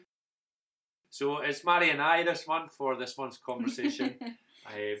So it's Mary and I this month for this month's conversation.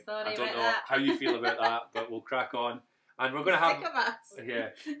 I don't know how you feel about that, but we'll crack on. And we're going to have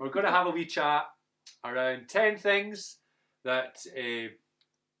we're going to have a wee chat around 10 things that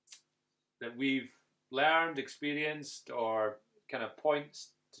that we've learned, experienced, or kind of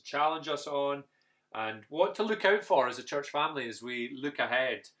points to challenge us on, and what to look out for as a church family as we look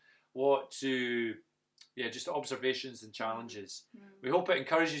ahead. What to, just observations and challenges. We hope it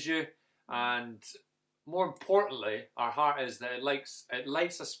encourages you, and more importantly, our heart is that it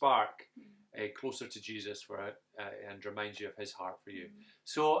lights a spark closer to Jesus for it, and reminds you of his heart for you.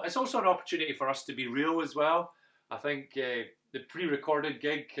 So it's also an opportunity for us to be real as well. I think the pre-recorded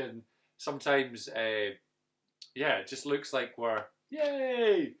gig can sometimes, it just looks like we're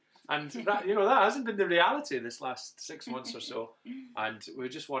yay, and that that hasn't been the reality this last 6 months or so, and we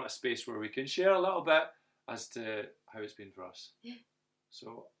just want a space where we can share a little bit as to how it's been for us.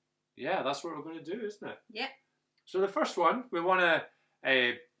 So that's what we're going to do, isn't it? So the first one we want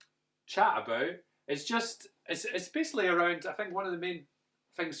to chat about is it's basically around, I think one of the main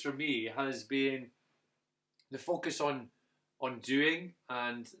things for me has been the focus on doing,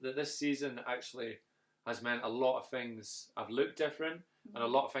 and that this season actually has meant a lot of things have looked different, and a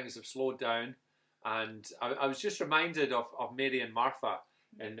lot of things have slowed down. And I was just reminded of Mary and Martha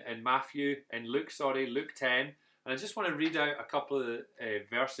in Luke 10. And I just want to read out a couple of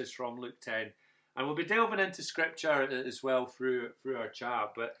verses from Luke 10. And we'll be delving into scripture as well through our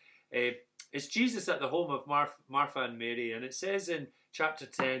chat. But it's Jesus at the home of Martha and Mary. And it says in chapter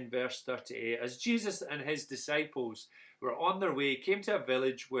 10, verse 38, as Jesus and his disciples were on their way, he came to a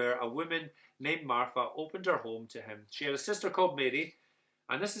village where a woman named Martha opened her home to him. She had a sister called Mary,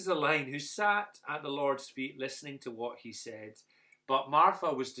 and this is the line, who sat at the Lord's feet listening to what he said. But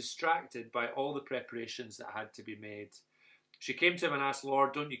Martha was distracted by all the preparations that had to be made. She came to him and asked,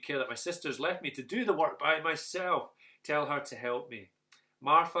 Lord, don't you care that my sister's left me to do the work by myself? Tell her to help me.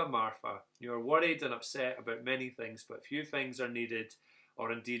 Martha, Martha, you are worried and upset about many things, but few things are needed,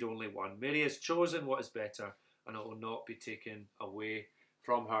 or indeed only one. Mary has chosen what is better, and it will not be taken away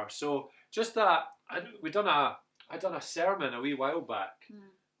from her. So just that, I done a sermon a wee while back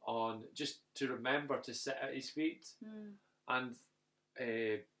on just to remember to sit at his feet. And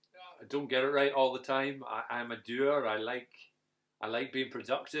I don't get it right all the time. I'm a doer. I like being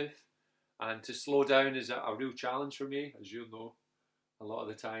productive, and to slow down is a real challenge for me, as you'll know, a lot of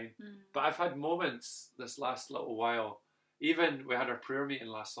the time. But I've had moments this last little while. Even we had our prayer meeting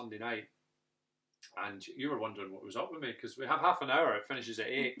last Sunday night, and you were wondering what was up with me, because we have half an hour. It finishes at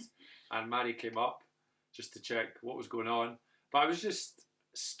 8, and Mary came up just to check what was going on. But I was just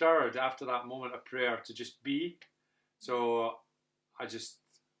stirred after that moment of prayer to just be. So I just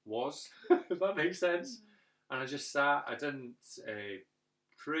was, if that makes sense. And I just sat. I didn't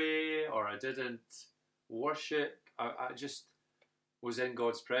pray, or I didn't worship. I just was in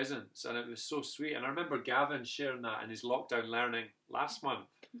God's presence, and it was so sweet. And I remember Gavin sharing that in his lockdown learning last month.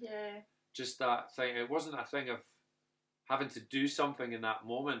 Just that thing. It wasn't a thing of having to do something in that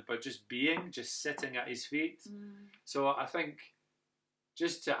moment, but just being, just sitting at his feet. So I think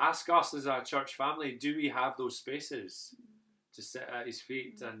just to ask us as a church family, do we have those spaces to sit at his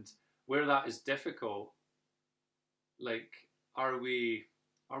feet? And where that is difficult, like, are we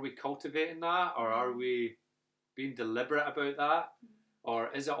cultivating that, or are we being deliberate about that, or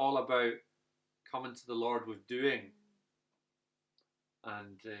is it all about coming to the Lord with doing?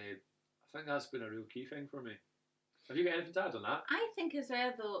 And I think that's been a real key thing for me. Have you got anything to add on that? I think as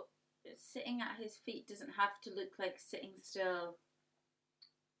well, though, sitting at his feet doesn't have to look like sitting still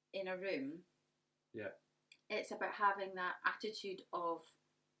in a room. It's about having that attitude of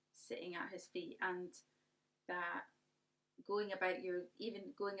sitting at his feet, and that going about your day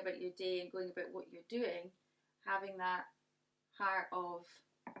and going about what you're doing, having that heart of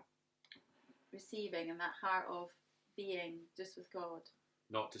receiving and that heart of being just with God.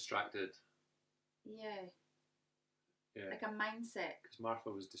 Not distracted. Yeah. Like a mindset. Because Martha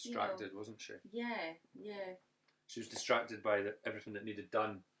was distracted, wasn't she? Yeah. She was distracted by everything that needed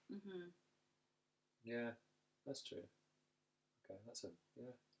done. Yeah, that's true. Okay, that's it.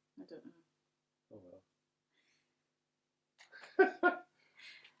 Yeah. I don't know. Oh well.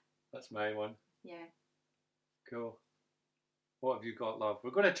 That's my one. Yeah. Cool. What have you got, love?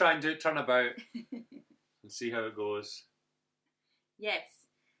 We're going to try and do turnabout and see how it goes. Yes.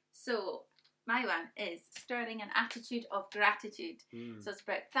 So my one is stirring an attitude of gratitude. So it's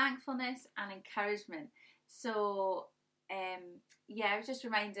about thankfulness and encouragement. So I was just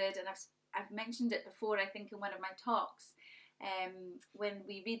reminded, and I've mentioned it before, I think in one of my talks, when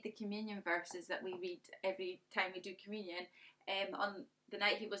we read the communion verses that we read every time we do communion, on the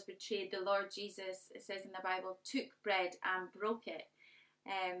night he was betrayed, the Lord Jesus, it says in the Bible, took bread and broke it.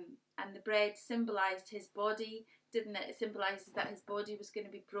 And the bread symbolised his body, didn't it? It symbolises that his body was going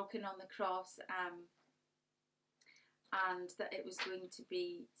to be broken on the cross, and that it was going to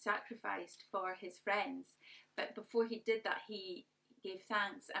be sacrificed for his friends. But before he did that, he gave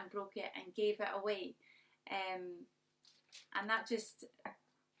thanks and broke it and gave it away. And that just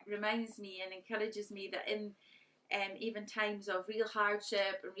reminds me and encourages me that in even times of real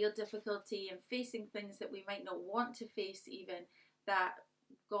hardship and real difficulty and facing things that we might not want to face, even, that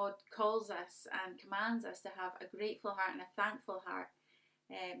God calls us and commands us to have a grateful heart and a thankful heart,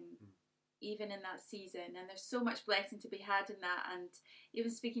 even in that season. And there's so much blessing to be had in that. And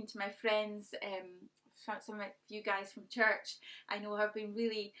even speaking to my friends, some of you guys from church, I know have been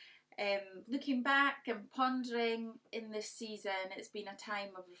really looking back and pondering in this season. It's been a time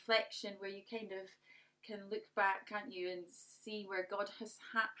of reflection where you kind of can look back, can't you, and see where God has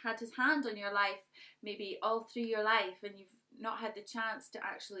had his hand on your life, maybe all through your life, and you've not had the chance to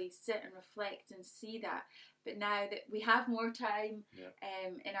actually sit and reflect and see that. But now that we have more time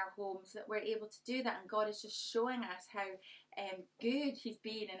in our homes, that we're able to do that, and God is just showing us how good he's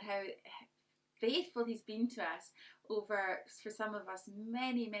been and how faithful he's been to us over, for some of us,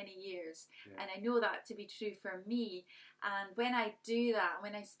 many, many years. And I know that to be true for me. And when I do that,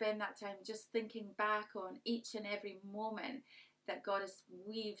 when I spend that time just thinking back on each and every moment that God has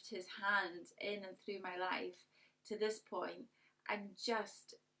weaved his hand in and through my life to this point, I'm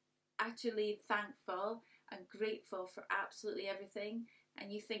just utterly thankful and grateful for absolutely everything.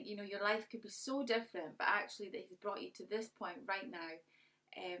 And you think, your life could be so different, but actually that he's brought you to this point right now,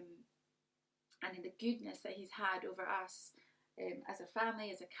 and in the goodness that he's had over us as a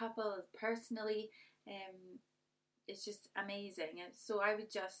family, as a couple, personally, it's just amazing. And so I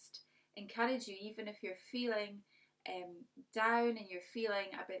would just encourage you, even if you're feeling down and you're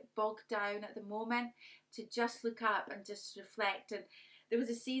feeling a bit bogged down at the moment, to just look up and just reflect. And there was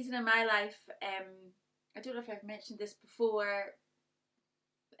a season in my life, I don't know if I've mentioned this before,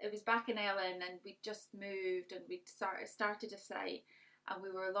 it was back in Ellen, and we'd just moved and we'd started a site, and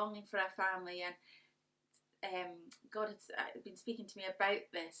we were longing for a family, and God had been speaking to me about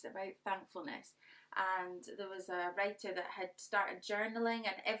this, about thankfulness. And there was a writer that had started journaling,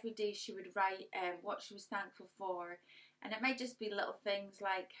 and every day she would write what she was thankful for. And it might just be little things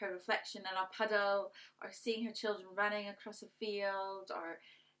like her reflection in a puddle, or seeing her children running across a field, or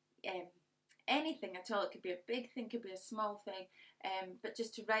anything at all. It could be a big thing, could be a small thing, but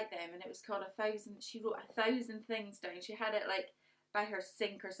just to write them. And it was called 1,000. She wrote 1,000 things down. She had it like by her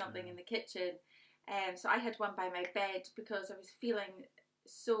sink or something in the kitchen. So I had one by my bed, because I was feeling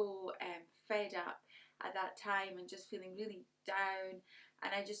so fed up at that time and just feeling really down,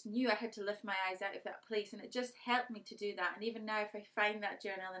 and I just knew I had to lift my eyes out of that place, and it just helped me to do that. And even now, if I find that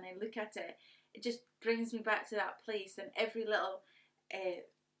journal and I look at it, it just brings me back to that place, and every little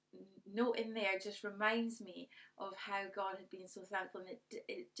note in there just reminds me of how God had been so thankful, and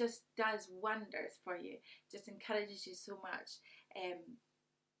it just does wonders for you, just encourages you so much.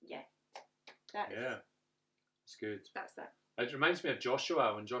 It's good. That's that. It reminds me of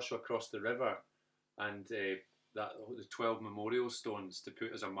Joshua, when Joshua crossed the river, and the 12 memorial stones to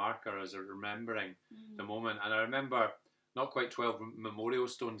put as a marker, as a remembering the moment. And I remember, not quite 12 memorial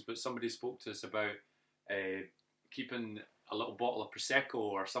stones, but somebody spoke to us about keeping a little bottle of Prosecco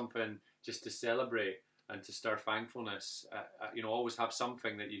or something just to celebrate and to stir thankfulness. Always have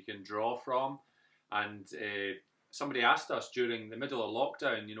something that you can draw from. And somebody asked us during the middle of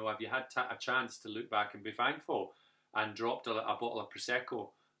lockdown, have you had a chance to look back and be thankful? And dropped a bottle of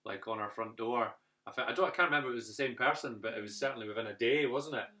Prosecco like on our front door. I can't remember if it was the same person, but it was certainly within a day,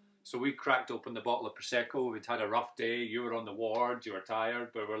 wasn't it? So we cracked open the bottle of Prosecco. We'd had a rough day. You were on the ward. You were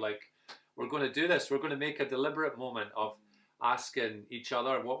tired, but we're like, we're going to do this. We're going to make a deliberate moment of asking each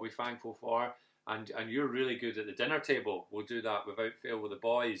other what we're thankful for. And you're really good at the dinner table. We'll do that without fail with the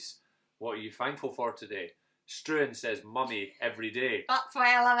boys. What are you thankful for today? Struan says mummy every day. That's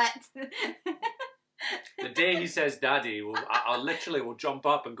why I love it. The day he says daddy, I literally will jump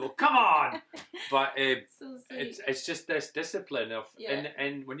up and go, come on! But so sweet. It's just this discipline of,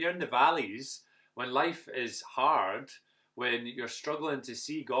 and when you're in the valleys, when life is hard, when you're struggling to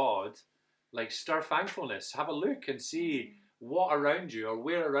see God, like, stir thankfulness. Have a look and see what around you, or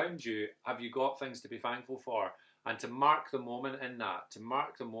where around you have you got things to be thankful for, and to mark the moment in that, to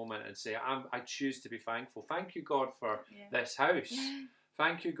mark the moment and say, I choose to be thankful. Thank you, God, for this house. Yeah.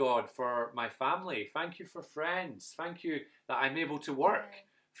 Thank you, God, for my family. Thank you for friends. Thank you that I'm able to work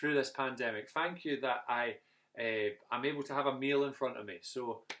through this pandemic. Thank you that I'm able to have a meal in front of me.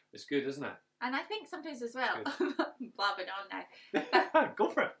 So it's good, isn't it? And I think sometimes as well, I'm blabbing on now, but go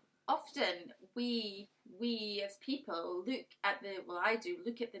for it. Often we as people look at I do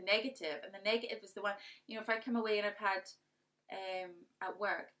look at the negative, and the negative is the one, if I come away and I've had at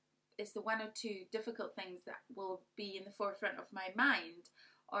work, it's the one or two difficult things that will be in the forefront of my mind.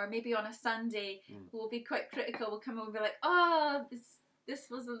 Or maybe on a Sunday, we'll be quite critical. We'll come over and be like, oh, this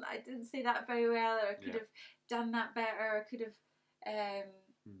wasn't, I didn't say that very well, or I could have done that better, I could have,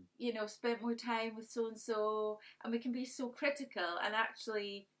 spent more time with so-and-so. And we can be so critical. And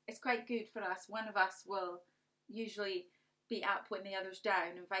actually, it's quite good for us. One of us will usually be up when the other's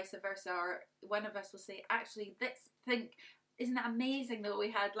down, and vice versa. Or one of us will say, actually, isn't that amazing that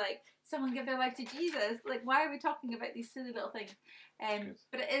we had someone give their life to Jesus? Why are we talking about these silly little things?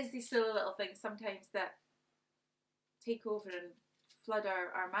 But it is these silly little things sometimes that take over and flood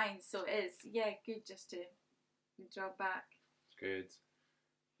our minds. So it is, good just to draw back. Good.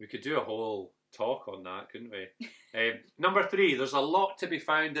 We could do a whole talk on that, couldn't we? Number 3, there's a lot to be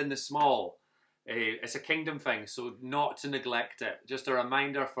found in the small. It's a kingdom thing, so not to neglect it. Just a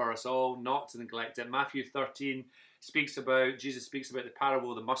reminder for us all not to neglect it. Matthew 13 Jesus speaks about the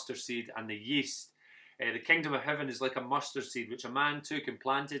parable of the mustard seed and the yeast. The kingdom of heaven is like a mustard seed, which a man took and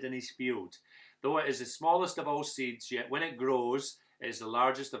planted in his field. Though it is the smallest of all seeds, yet when it grows, it is the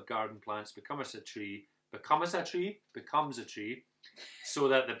largest of garden plants, becomes a tree, so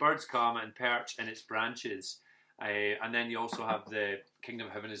that the birds come and perch in its branches. And then you also have the kingdom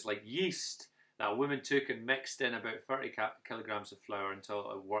of heaven is like yeast that a woman took and mixed in about 30 kilograms of flour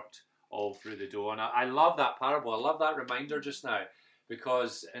until it worked all through the dough. And I love that parable. I love that reminder just now,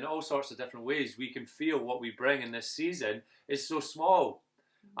 because in all sorts of different ways we can feel what we bring in this season is so small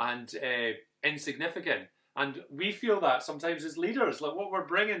and insignificant. And we feel that sometimes as leaders, like what we're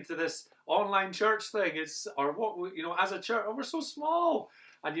bringing to this online church thing is, or what we, as a church, we're so small.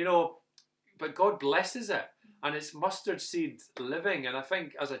 And but God blesses it, and it's mustard seed living. And I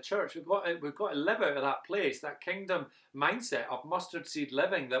think as a church, we've got to live out of that place, that kingdom mindset of mustard seed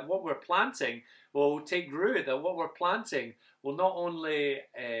living. That what we're planting will take root. That what we're planting will not only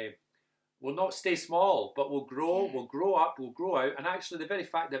will not stay small, but will grow, will grow up, will grow out. And actually, the very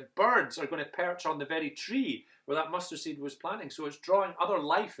fact that birds are going to perch on the very tree where that mustard seed was planting, so it's drawing other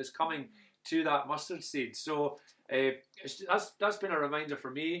life is coming to that mustard seed. So that's been a reminder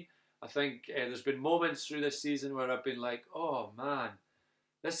for me. I think there's been moments through this season where I've been like, oh man,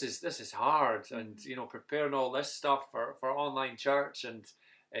 this is hard, and preparing all this stuff for online church, and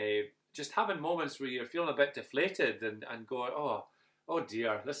just having moments where you're feeling a bit deflated and going, oh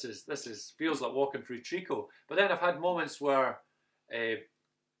dear, this is feels like walking through treacle. But then I've had moments where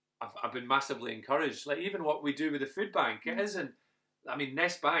I've been massively encouraged. Like even what we do with the food bank, it isn't. I mean,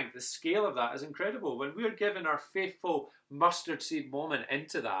 Nest Bank, the scale of that is incredible. When we're given our faithful mustard seed moment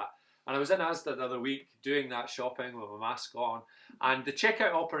into that. And I was in Asda the other week doing that shopping with my mask on, and the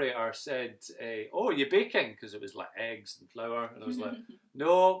checkout operator said, oh, you're baking? Because it was like eggs and flour. And I was like,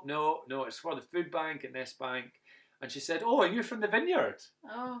 no, it's for the food bank at Nest Bank. And she said, oh, are you from the vineyard?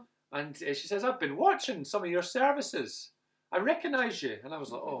 Oh. And she says, I've been watching some of your services. I recognise you. And I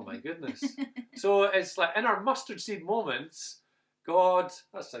was like, oh my goodness. So it's like in our mustard seed moments, God,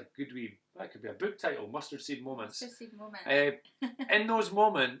 that's a good that could be a book title, Mustard Seed Moments. Mustard Seed Moment. In those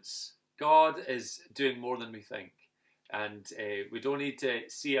moments, God is doing more than we think. And we don't need to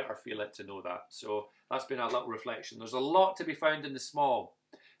see it or feel it to know that. So that's been a little reflection. There's a lot to be found in the small.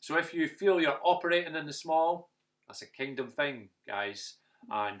 So if you feel you're operating in the small, that's a kingdom thing, guys.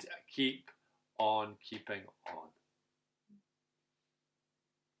 And keep on keeping on.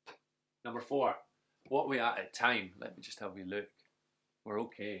 Number 4. What are we at time? Let me just have a wee look. We're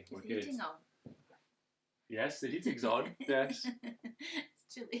okay. We're good. Is the heating on? Yes, the heating's on. Yes.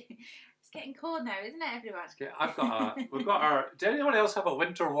 It's chilly. It's getting cold now, isn't it, everyone? We've got our. Does anyone else have a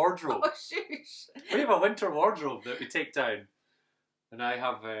winter wardrobe? Oh, shush. We have a winter wardrobe that we take down, and I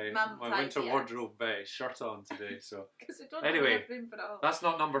have my winter wardrobe shirt on today. So anyway, that's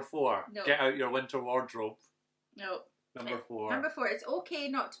not number 4. No. Get out your winter wardrobe. No. Number 4. Number 4. It's okay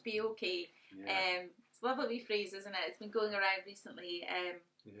not to be okay. Yeah. It's a lovely phrase, isn't it? It's been going around recently.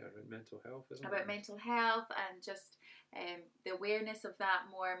 About mental health, isn't it? About mental health and just the awareness of that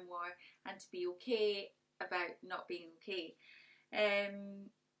more and more, and to be okay about not being okay. And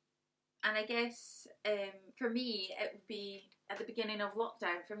I guess for me, it would be at the beginning of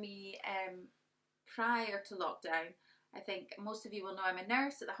lockdown. For me, prior to lockdown, I think most of you will know I'm a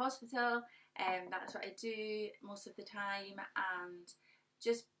nurse at the hospital. That's what I do most of the time. And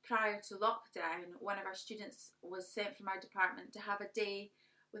just prior to lockdown, one of our students was sent from our department to have a day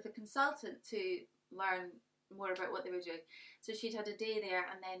with a consultant to learn more about what they were doing. So she'd had a day there,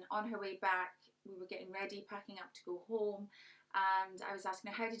 and then on her way back, we were getting ready, packing up to go home, and I was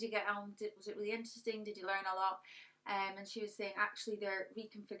asking her, how did you get on? Was it really interesting? Did you learn a lot? And she was saying, actually, they're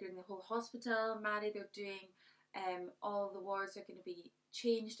reconfiguring the whole hospital, Mary. They're doing, all the wards are going to be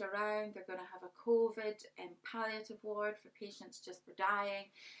changed around. They're going to have a COVID and palliative ward for patients just for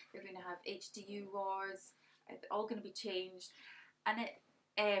dying. They're going to have HDU wards. It's all going to be changed. And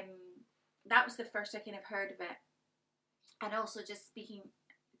that was the first I kind of heard of it. And also just speaking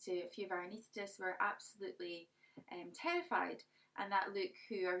to a few of our anaesthetists were absolutely terrified. And that Luke,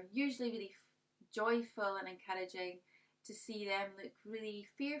 who are usually really joyful and encouraging, to see them look really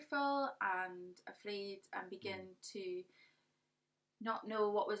fearful and afraid and begin to not know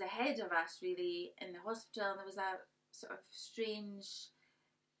what was ahead of us really in the hospital. And there was a sort of strange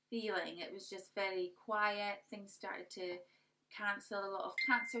feeling. It was just very quiet. Things started to cancel. A lot of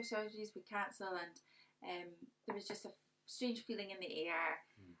cancer surgeries would cancel, and there was just a strange feeling in the air.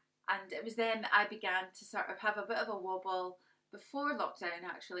 And it was then that I began to sort of have a bit of a wobble before lockdown,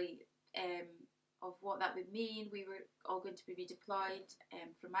 actually, of what that would mean. We were all going to be redeployed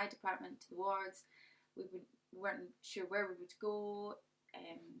from my department to the wards. We weren't sure where we would go.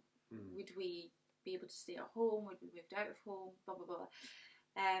 Would we be able to stay at home? Would we moved out of home? Blah, blah, blah.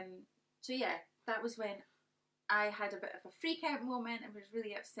 So yeah, that was when I had a bit of a freak out moment and was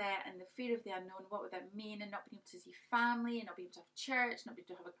really upset, and the fear of the unknown, what would that mean, and not being able to see family, and not being able to have church, not being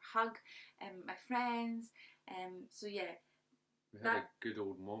able to have a hug, my friends. So yeah. We had a good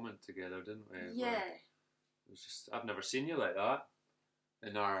old moment together, didn't we? Yeah. It was just, I've never seen you like that.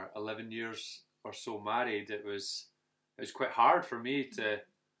 In our 11 years or so married, it was quite hard for me to,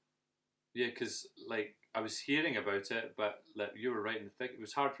 because like I was hearing about it, but like you were right in the thick. It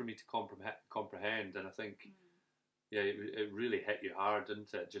was hard for me to comprehend, and I think, it really hit you hard,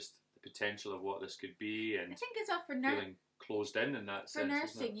 didn't it? Just the potential of what this could be, and I think it's all for feeling closed in that sense. For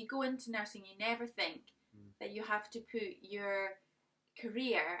nursing, you go into nursing, you never think that you have to put your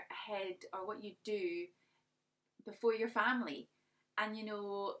career ahead or what you do before your family. And a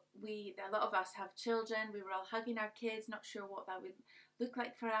lot of us have children. We were all hugging our kids, not sure what that would look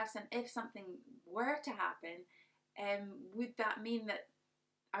like for us, and if something were to happen, would that mean that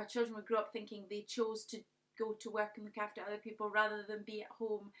our children would grow up thinking they chose to go to work and look after other people rather than be at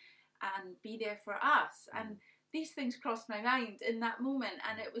home and be there for us? And these things crossed my mind in that moment,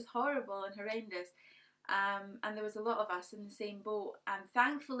 and it was horrible and horrendous. And there was a lot of us in the same boat, and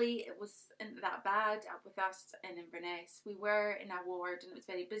thankfully it wasn't that bad with us in Inverness. We were in a ward and it was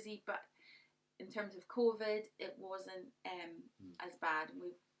very busy, but in terms of COVID it wasn't as bad, and we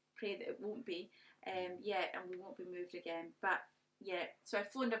pray that it won't be yet, and we won't be moved again. But yeah, so I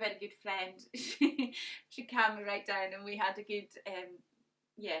phoned a very good friend. She calmed me right down, and we had a good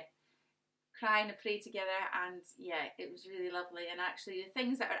cry and a pray together, and it was really lovely. And actually the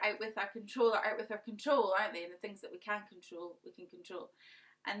things that are out with our control are out with our control, aren't they? And the things that we can control, we can control.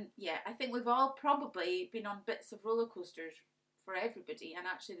 And I think we've all probably been on bits of roller coasters for everybody, and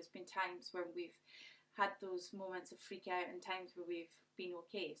actually there's been times where we've had those moments of freak out and times where we've been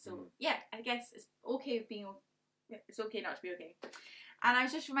okay. So I guess it's okay it's okay not to be okay. And I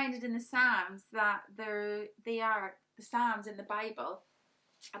was just reminded in the Psalms that they are the Psalms in the Bible,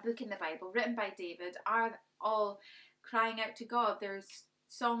 a book in the Bible written by David, are all crying out to God. There's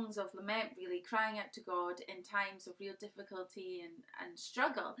songs of lament, really crying out to God in times of real difficulty and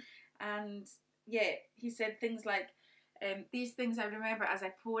struggle. And he said things like, these things I remember as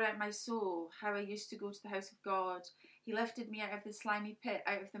I pour out my soul, how I used to go to the house of God. He lifted me out of the slimy pit,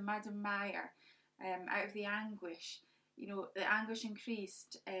 out of the mud and mire, out of the anguish. The anguish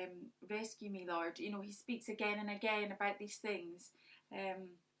increased. Rescue me, Lord. He speaks again and again about these things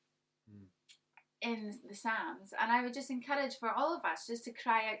in the Psalms. And I would just encourage for all of us just to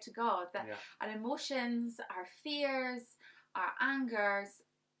cry out to God that our emotions, our fears, our angers,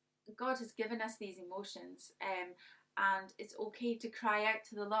 God has given us these emotions, and it's okay to cry out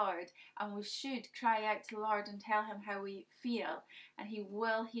to the Lord, and we should cry out to the Lord and tell him how we feel, and he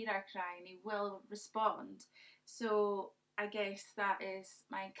will hear our cry and he will respond. So I guess that is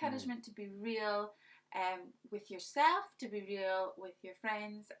my encouragement, to be real with yourself, to be real with your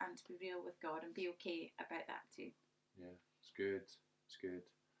friends, and to be real with God, and be okay about that too. Yeah, it's good. It's good.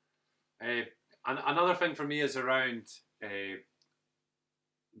 And another thing for me is around.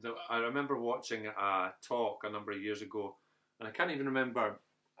 I remember watching a talk a number of years ago, and I can't even remember.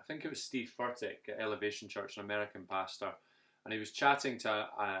 I think it was Steve Furtick at Elevation Church, an American pastor, and he was chatting to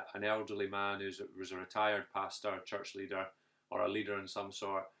an elderly man who was a retired pastor, church leader, or a leader in some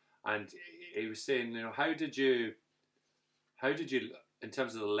sort. And he was saying, how did you in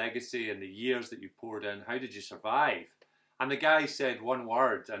terms of the legacy and the years that you poured in, how did you survive? And the guy said one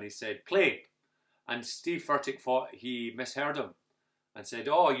word, and he said, play. And Steve Furtick thought he misheard him and said,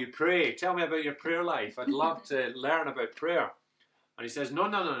 oh, you pray. Tell me about your prayer life. I'd love to learn about prayer. And he says,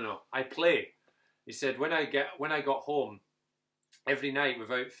 no, I play. He said, when I got home, every night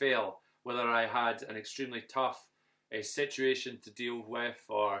without fail, whether I had an extremely tough situation to deal with,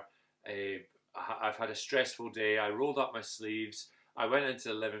 or I've had a stressful day, I rolled up my sleeves, I went into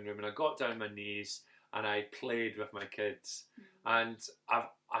the living room and I got down on my knees and I played with my kids. And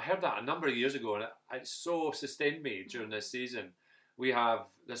I heard that a number of years ago, and it so sustained me during this season. We have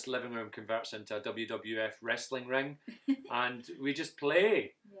this living room converts into a WWF wrestling ring, and we just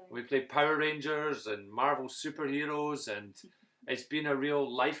play. Yeah. We play Power Rangers and Marvel superheroes, and it's been a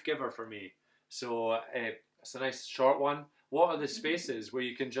real life giver for me. So it's a nice short one. What are the spaces where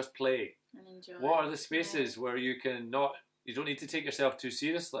you can just play? And enjoy. What are the spaces where you don't need to take yourself too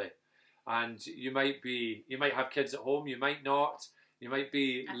seriously? And you might have kids at home, you might not, you might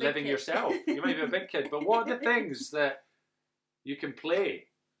be living yourself, you might be a big kid, but what are the things that you can play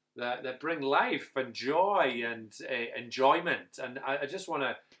that bring life and joy and enjoyment? And I just want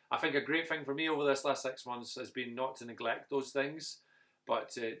to, I think a great thing for me over this last 6 months has been not to neglect those things,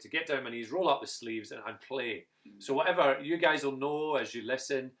 but to get down my knees, roll up the sleeves and play. So whatever, you guys will know as you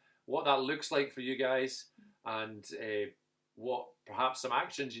listen what that looks like for you guys, and what perhaps some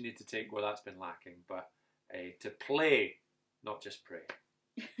actions you need to take where that's been lacking, but to play, not just pray.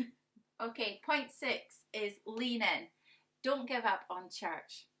 Okay, point 6 is lean in. Don't give up on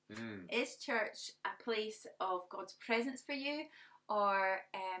church. Is church a place of God's presence for you, or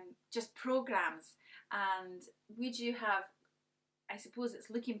just programs? And would you have, I suppose it's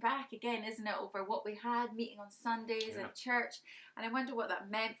looking back again, isn't it, over what we had, meeting on Sundays at church, and I wonder what that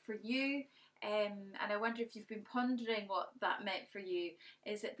meant for you. And I wonder if you've been pondering what that meant for you.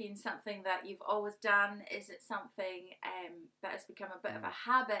 Is it been something that you've always done? Is it something that has become a bit of a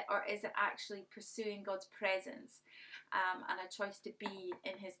habit, or is it actually pursuing God's presence and a choice to be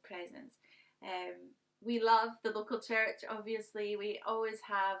in His presence? We love the local church, obviously. We always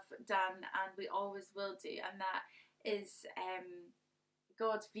have done, and we always will do, and that is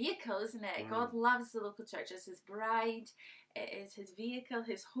God's vehicle, isn't it? God loves the local church as His bride. It is His vehicle,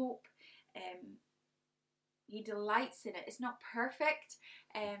 His hope. He delights in it. It's not perfect.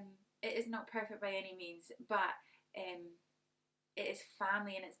 It is not perfect by any means, but it is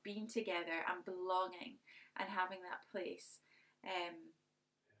family, and it's being together and belonging and having that place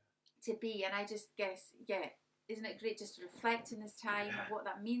to be. And I just guess, isn't it great just to reflect in this time of what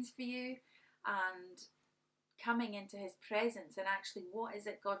that means for you, and coming into His presence, and actually what is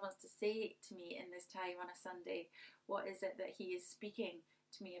it God wants to say to me in this time on a Sunday? What is it that He is speaking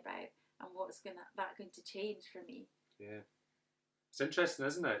to me about? And what's that going to change for me? Yeah. It's interesting,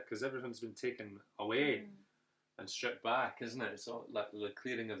 isn't it? Because everything's been taken away and stripped back, isn't it? It's all like the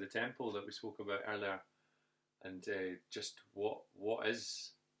clearing of the temple that we spoke about earlier. And just what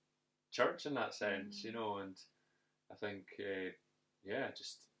is church in that sense, you know? And I think,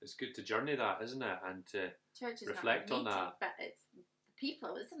 just it's good to journey that, isn't it? And to church is reflect not a meeting, on that. but it's the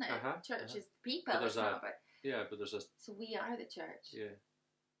people, isn't it? Church is the people. But it's not about... but there's a... So we are the church. Yeah.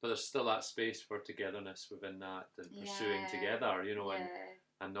 But there's still that space for togetherness within that, and pursuing together, you know,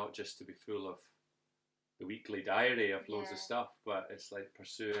 and not just to be full of the weekly diary of loads of stuff, but it's like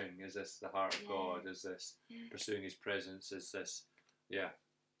pursuing, is this the heart of God? Is this pursuing His presence? Is this,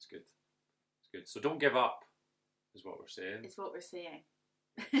 it's good. It's good. So don't give up, is what we're saying. It's what we're saying.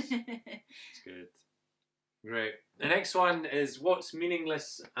 It's good. Great. The next one is what's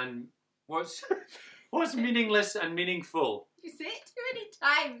meaningless and what's meaningless and meaningful. You say it too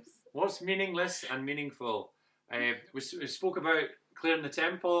many times. What's meaningless and meaningful? We spoke about clearing the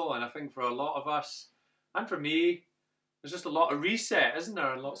temple, and I think for a lot of us, and for me, there's just a lot of reset, isn't there,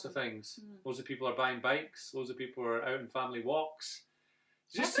 on lots of things. Loads of people are buying bikes, loads of people are out on family walks.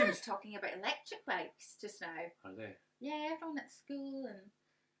 Everyone's talking about electric bikes just now. Are they? Yeah, everyone at school, and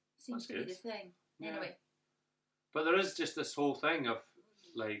it seems to be the thing. Anyway. But there is just this whole thing of,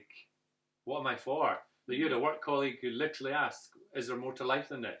 like, what am I for? That you had a work colleague who literally asked, is there more to life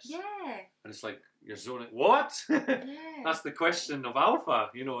than this? Yeah. And it's like, you're zoning, what? That's the question of Alpha,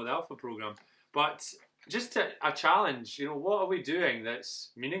 you know, the Alpha program. But just a challenge, you know, what are we doing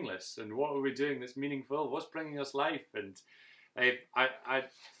that's meaningless? And what are we doing that's meaningful? What's bringing us life? And I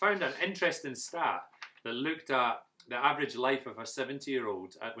found an interesting stat that looked at the average life of a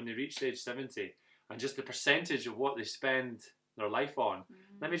 70-year-old when they reach age 70, and just the percentage of what they spend their life on.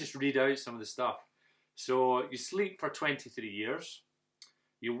 Let me just read out some of the stuff. So you sleep for 23 years,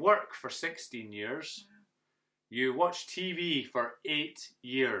 you work for 16 years, You watched TV for 8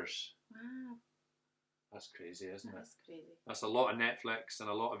 years. Wow. That's crazy, isn't it? That's crazy. That's a lot of Netflix and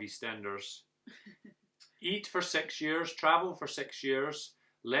a lot of EastEnders. Eat for 6 years, travel for 6 years,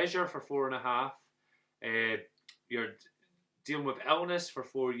 leisure for 4.5. You're dealing with illness for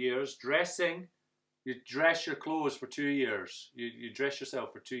 4 years, dressing. You dress your clothes for 2 years. You dress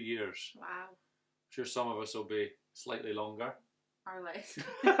yourself for 2 years. Wow. I'm sure some of us will be slightly longer. Or less.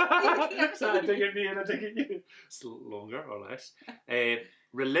 So I dig at me and I dig at you. It's longer or less.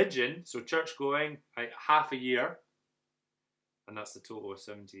 Religion, so church going, half a year. And that's the total of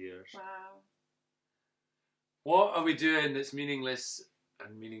 70 years. Wow. What are we doing that's meaningless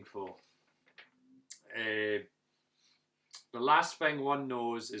and meaningful? The last thing one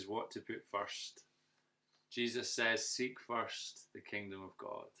knows is what to put first. Jesus says, seek first the kingdom of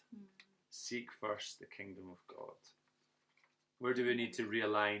God. Seek first the kingdom of God. Where do we need to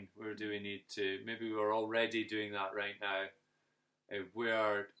realign? Where do we need to, maybe we're already doing that right now. We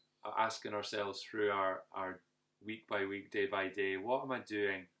are asking ourselves through our week by week, day by day, what am I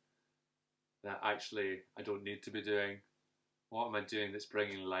doing that actually I don't need to be doing? What am I doing that's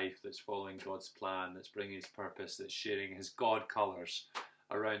bringing life, that's following God's plan, that's bringing His purpose, that's sharing His God colours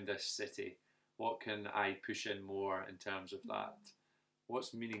around this city? What can I push in more in terms of that?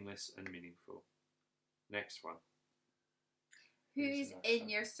 What's meaningless and meaningful? Next one. Who's in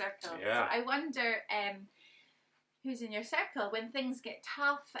your circle? Yeah. So I wonder who's in your circle when things get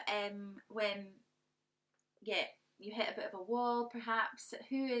tough, when you hit a bit of a wall perhaps.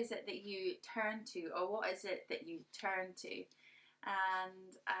 Who is it that you turn to, or what is it that you turn to?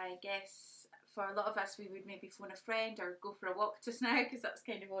 And I guess for a lot of us we would maybe phone a friend or go for a walk just now, because that's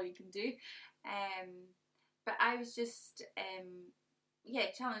kind of all you can do. But I was just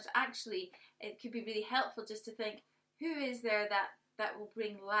challenged. Actually, it could be really helpful just to think, who is there that will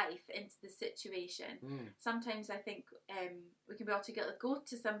bring life into the situation? Sometimes I think we can be able to go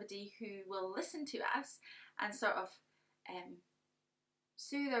to somebody who will listen to us and sort of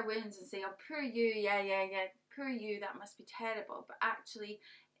soothe our wounds and say, oh, poor you, poor you, that must be terrible. But actually,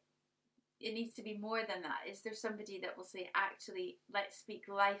 it needs to be more than that. Is there somebody that will say, actually, let's speak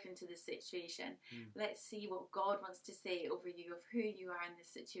life into this situation. Let's see what God wants to say over you, of who you are in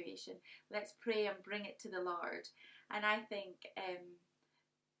this situation. Let's pray and bring it to the Lord. And I think,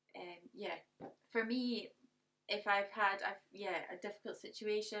 for me, if I've had a difficult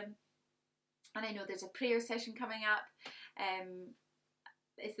situation, and I know there's a prayer session coming up,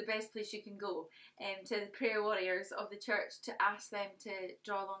 it's the best place you can go, to the prayer warriors of the church, to ask them to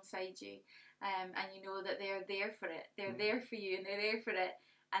draw alongside you, and you know that they're there for it. They're there for you, and they're there for it,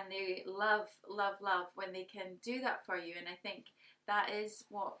 and they love when they can do that for you. And I think that is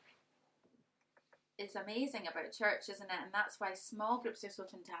what is amazing about church, isn't it? And that's why small groups are so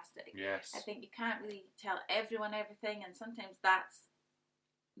fantastic. Yes. I think you can't really tell everyone everything, and sometimes that's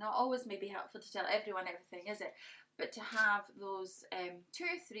not always maybe helpful to tell everyone everything, is it? But to have those 2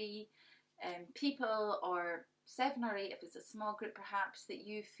 or 3 people, or 7 or 8 if it's a small group perhaps, that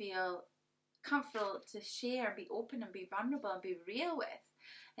you feel comfortable to share and be open and be vulnerable and be real with.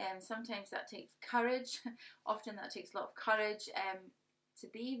 Sometimes that takes courage. Often that takes a lot of courage to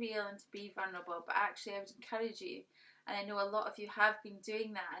be real and to be vulnerable. But actually I would encourage you, and I know a lot of you have been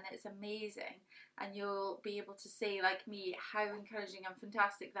doing that, and it's amazing, and you'll be able to say, like me, how encouraging and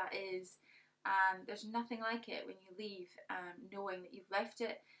fantastic that is. And there's nothing like it when you leave knowing that you've left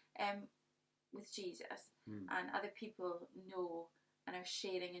it with Jesus, and other people know and are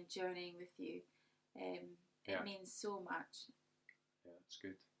sharing and journeying with you. It means so much. Yeah, it's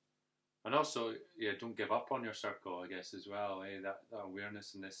good. And also, don't give up on your circle, I guess, as well. That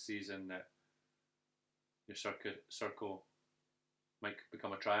awareness in this season that your circle might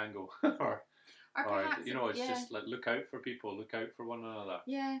become a triangle, or perhaps, it's just like, look out for people, look out for one another.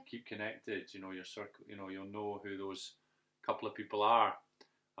 Yeah. Keep connected. Your circle. You'll know who those couple of people are,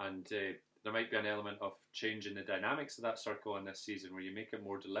 and there might be an element of changing the dynamics of that circle in this season, where you make it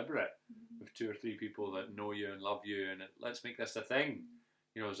more deliberate with 2 or 3 people that know you and love you, and let's make this a thing.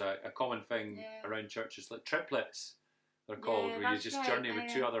 There's a common thing around churches, like triplets, they're called, where you just journey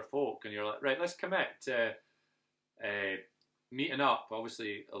with 2 other folk, and you're like, right, let's commit to meeting up.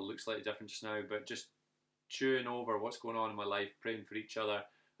 Obviously, it looks slightly different just now, but just chewing over what's going on in my life, praying for each other,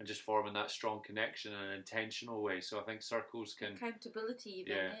 and just forming that strong connection in an intentional way. So I think circles can... accountability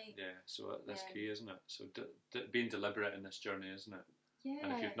even. So that's key, isn't it? So being deliberate in this journey, isn't it? Yeah.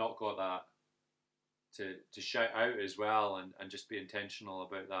 And if you've not got that, to shout out as well, and just be intentional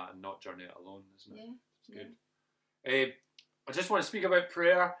about that, and not journey it alone, isn't it? It's good. I just want to speak about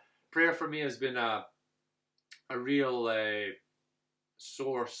prayer. Prayer for me has been a real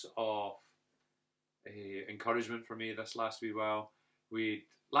source of encouragement for me this last wee while.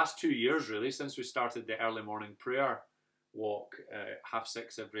 Last 2 years really, since we started the early morning prayer walk,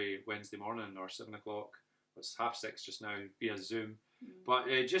 6:30 every Wednesday morning, or 7 o'clock. It's 6:30 just now via Zoom. But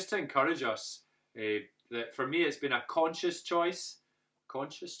just to encourage us, that for me it's been a conscious choice, I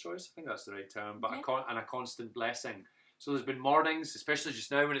think that's the right term, but a constant blessing. So there's been mornings, especially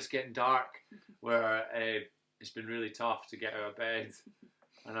just now when it's getting dark, where it's been really tough to get out of bed,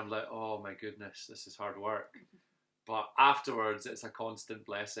 and I'm like, oh my goodness, this is hard work. But afterwards, it's a constant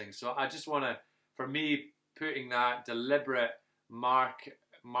blessing. So I just want to, for me, putting that deliberate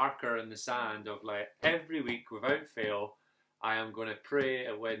marker in the sand of like every week without fail, I am going to pray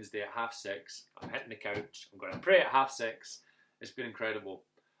at Wednesday at 6:30. I'm hitting the couch. I'm going to pray at 6:30. It's been incredible.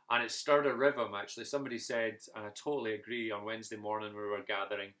 And it stirred a rhythm, actually. Somebody said, and I totally agree, on Wednesday morning we were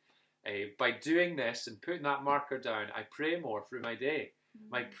gathering, by doing this and putting that marker down, I pray more through my day.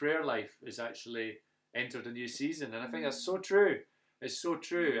 My prayer life is actually entered a new season. And I think that's so true. It's so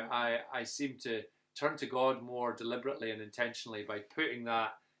true. I seem to turn to God more deliberately and intentionally by putting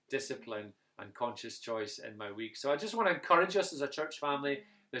that discipline and conscious choice in my week. So I just want to encourage us as a church family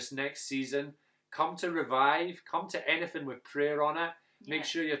this next season. Come to Revive. Come to anything with prayer on it. Make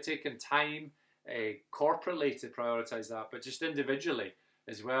sure you're taking time corporately to prioritise that, but just individually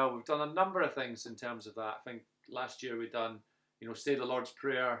as well. We've done a number of things in terms of that. I think last year we've done, say the Lord's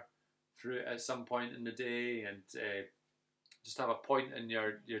Prayer through at some point in the day, and just have a point in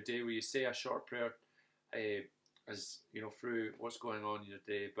your day where you say a short prayer as through what's going on in your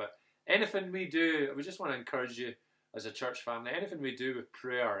day. But anything we do, we just want to encourage you as a church family, anything we do with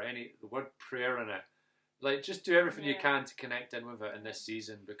prayer, the word prayer in it, like just do everything you can to connect in with it in this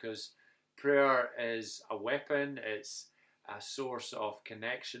season, because prayer is a weapon. It's a source of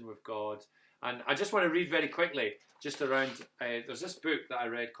connection with God. And I just want to read very quickly just around, there's this book that I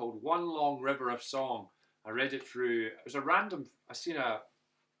read called One Long River of Song. I read it through, it was a random, I seen a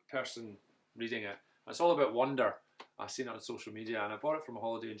person reading it. It's all about wonder. I seen it on social media, and I bought it from a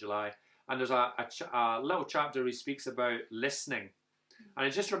holiday in July. And there's a little chapter where he speaks about listening. And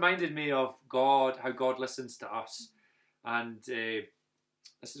it just reminded me of God, how God listens to us. And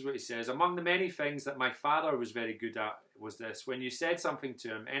this is what he says: among the many things that my father was very good at was this: when you said something to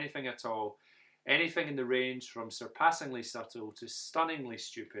him, anything at all, anything in the range from surpassingly subtle to stunningly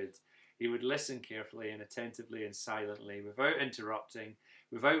stupid, he would listen carefully and attentively and silently, without interrupting,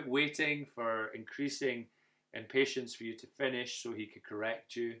 without waiting for increasing impatience for you to finish so he could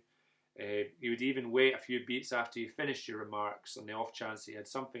correct you. He would even wait a few beats after you finished your remarks, on the off chance he had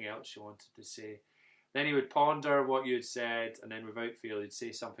something else you wanted to say. Then he would ponder what you had said, and then without fail he'd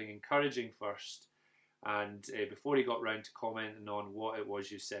say something encouraging first, and before he got round to commenting on what it was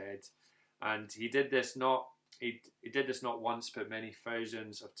you said. And he did this not once but many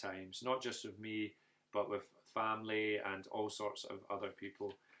thousands of times, not just with me but with family and all sorts of other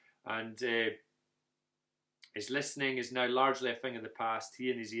people. And his listening is now largely a thing of the past.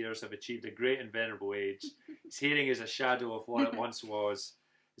 He and his ears have achieved a great and venerable age. His hearing is a shadow of what it once was.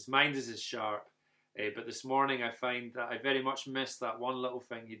 His mind is as sharp. But this morning I find that I very much missed that one little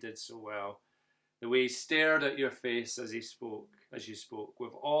thing he did so well. The way he stared at your face as you spoke,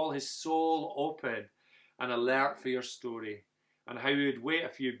 with all his soul open and alert for your story, and how he would wait a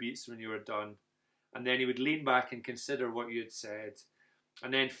few beats when you were done, and then he would lean back and consider what you had said,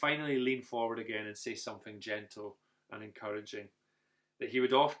 and then finally lean forward again and say something gentle and encouraging. That he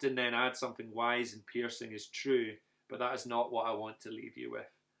would often then add something wise and piercing is true, but that is not what I want to leave you with.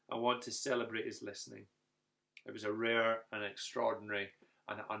 I want to celebrate his listening. It was a rare and extraordinary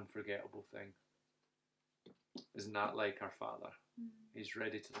and unforgettable thing. Isn't that like our Father? He's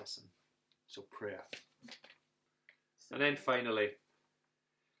ready to listen. So prayer. And then finally,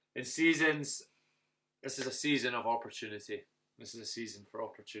 in seasons, this is a season of opportunity. This is a season for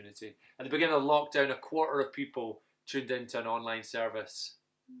opportunity. At the beginning of lockdown, 1/4 of people tuned into an online service.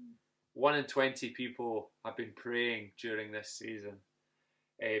 1 in 20 people have been praying during this season.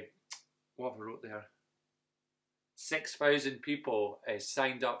 What have I wrote there? 6,000 people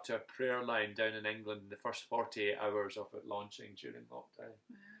signed up to a prayer line down in England in the first 48 hours of it launching during lockdown.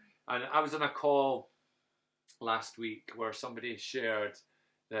 And I was on a call last week where somebody shared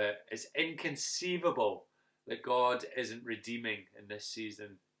that it's inconceivable that God isn't redeeming in this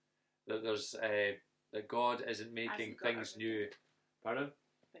season. That there's that God isn't making things new. Pardon?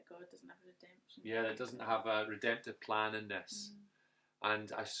 That God doesn't have a redemption. Yeah, that doesn't have a redemptive plan in this.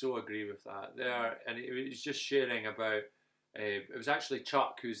 And I so agree with that. And he was just sharing about, it was actually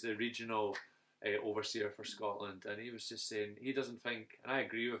Chuck, who's the regional overseer for Scotland, and he was just saying he doesn't think, and I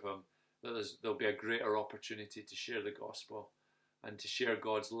agree with him, that there'll be a greater opportunity to share the gospel and to share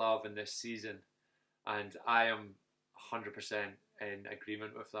God's love in this season. And I am 100% in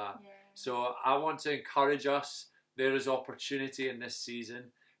agreement with that. Yeah. So I want to encourage us. There is opportunity in this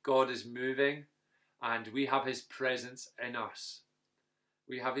season. God is moving, and we have His presence in us.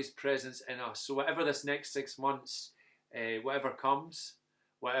 We have His presence in us. So whatever this next 6 months, whatever comes,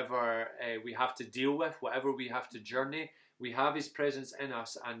 whatever we have to deal with, whatever we have to journey, we have His presence in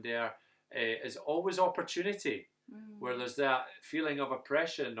us, and there is always opportunity. Where there's that feeling of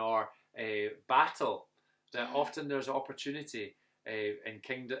oppression or a battle, that often there's opportunity in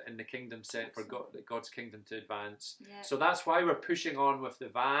the kingdom set for God's kingdom to advance. Yeah. So that's why we're pushing on with the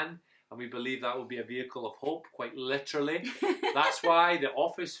van, and we believe that will be a vehicle of hope, quite literally. That's why the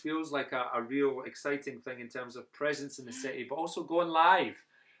office feels like a real exciting thing in terms of presence in the city, but also going live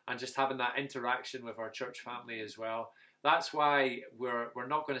and just having that interaction with our church family as well. That's why we're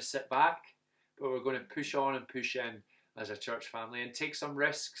not going to sit back, but we're going to push on and push in as a church family and take some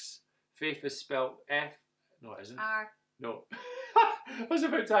risks. Faith is spelled F. No, it isn't. R. No. I was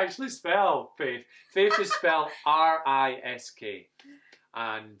about to actually spell faith. Faith is spelled R-I-S-K.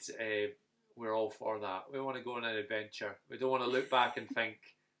 And we're all for that. We want to go on an adventure. We don't want to look back and think,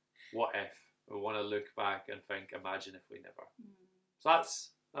 what if? We want to look back and think, imagine if we never. So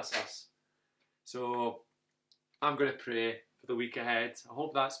that's us. So I'm going to pray for the week ahead. I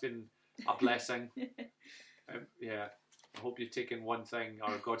hope that's been a blessing. Yeah, I hope you've taken one thing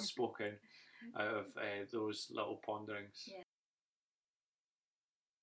or God's spoken out of those little ponderings. Yeah.